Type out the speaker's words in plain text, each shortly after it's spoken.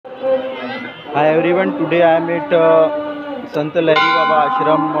Hi everyone, today I am at Sant Lahiri Baba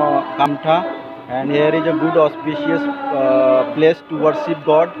Ashram Kamtha, and here is a good auspicious place to worship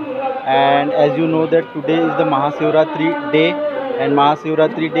God. And as you know that today is the Mahashivratri day, and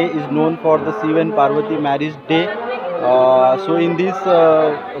Mahashivratri day is known for the Shiva and Parvati marriage day. So in this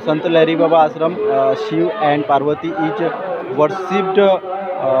Sant Lahiri Baba Ashram, Shiv and Parvati each worshipped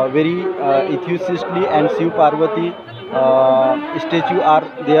very enthusiastically, and Shiv Parvati statue are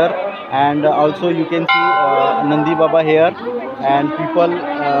there, and also you can see Nandi Baba here, and people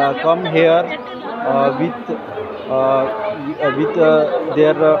come here with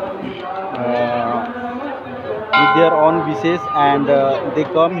their own wishes, and they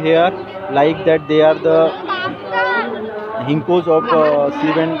come here like that they are the hinkos of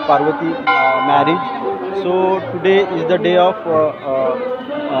Shiv and Parvati marriage. So today is the day of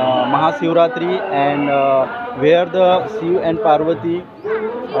Mahashivratri, and where the Shiv and Parvati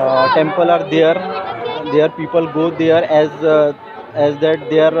temple are there. There people go there as that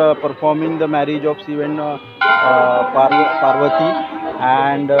they are performing the marriage of Shiva and Parvati,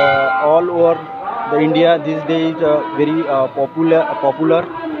 and all over the India this day is very popular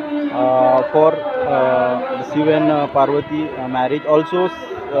for the Shiva and Parvati marriage. Also,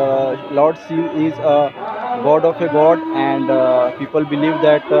 Lord Shiv is a god of a god, and people believe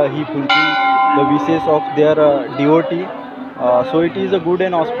that he fulfills the wishes of their devotee. So it is a good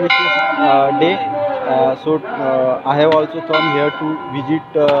and auspicious day. I have also come here to visit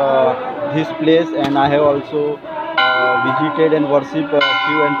this place, and I have also visited and worshipped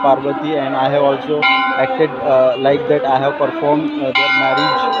Shiv and Parvati, and I have also acted like that. I have performed their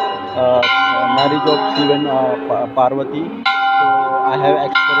marriage of Shiv and Parvati. So I have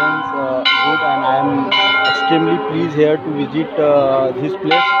experienced good, and I am extremely pleased here to visit this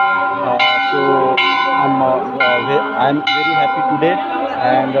place. I'm very happy today,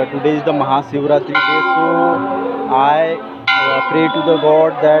 and today is the Mahashivratri day. So I pray to the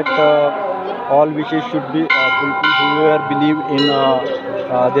God that all wishes should be fulfilled. Whoever believe in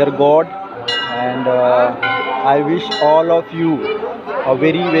their God, and I wish all of you a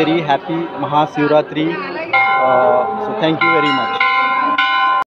very happy Mahashivratri. So thank you very much.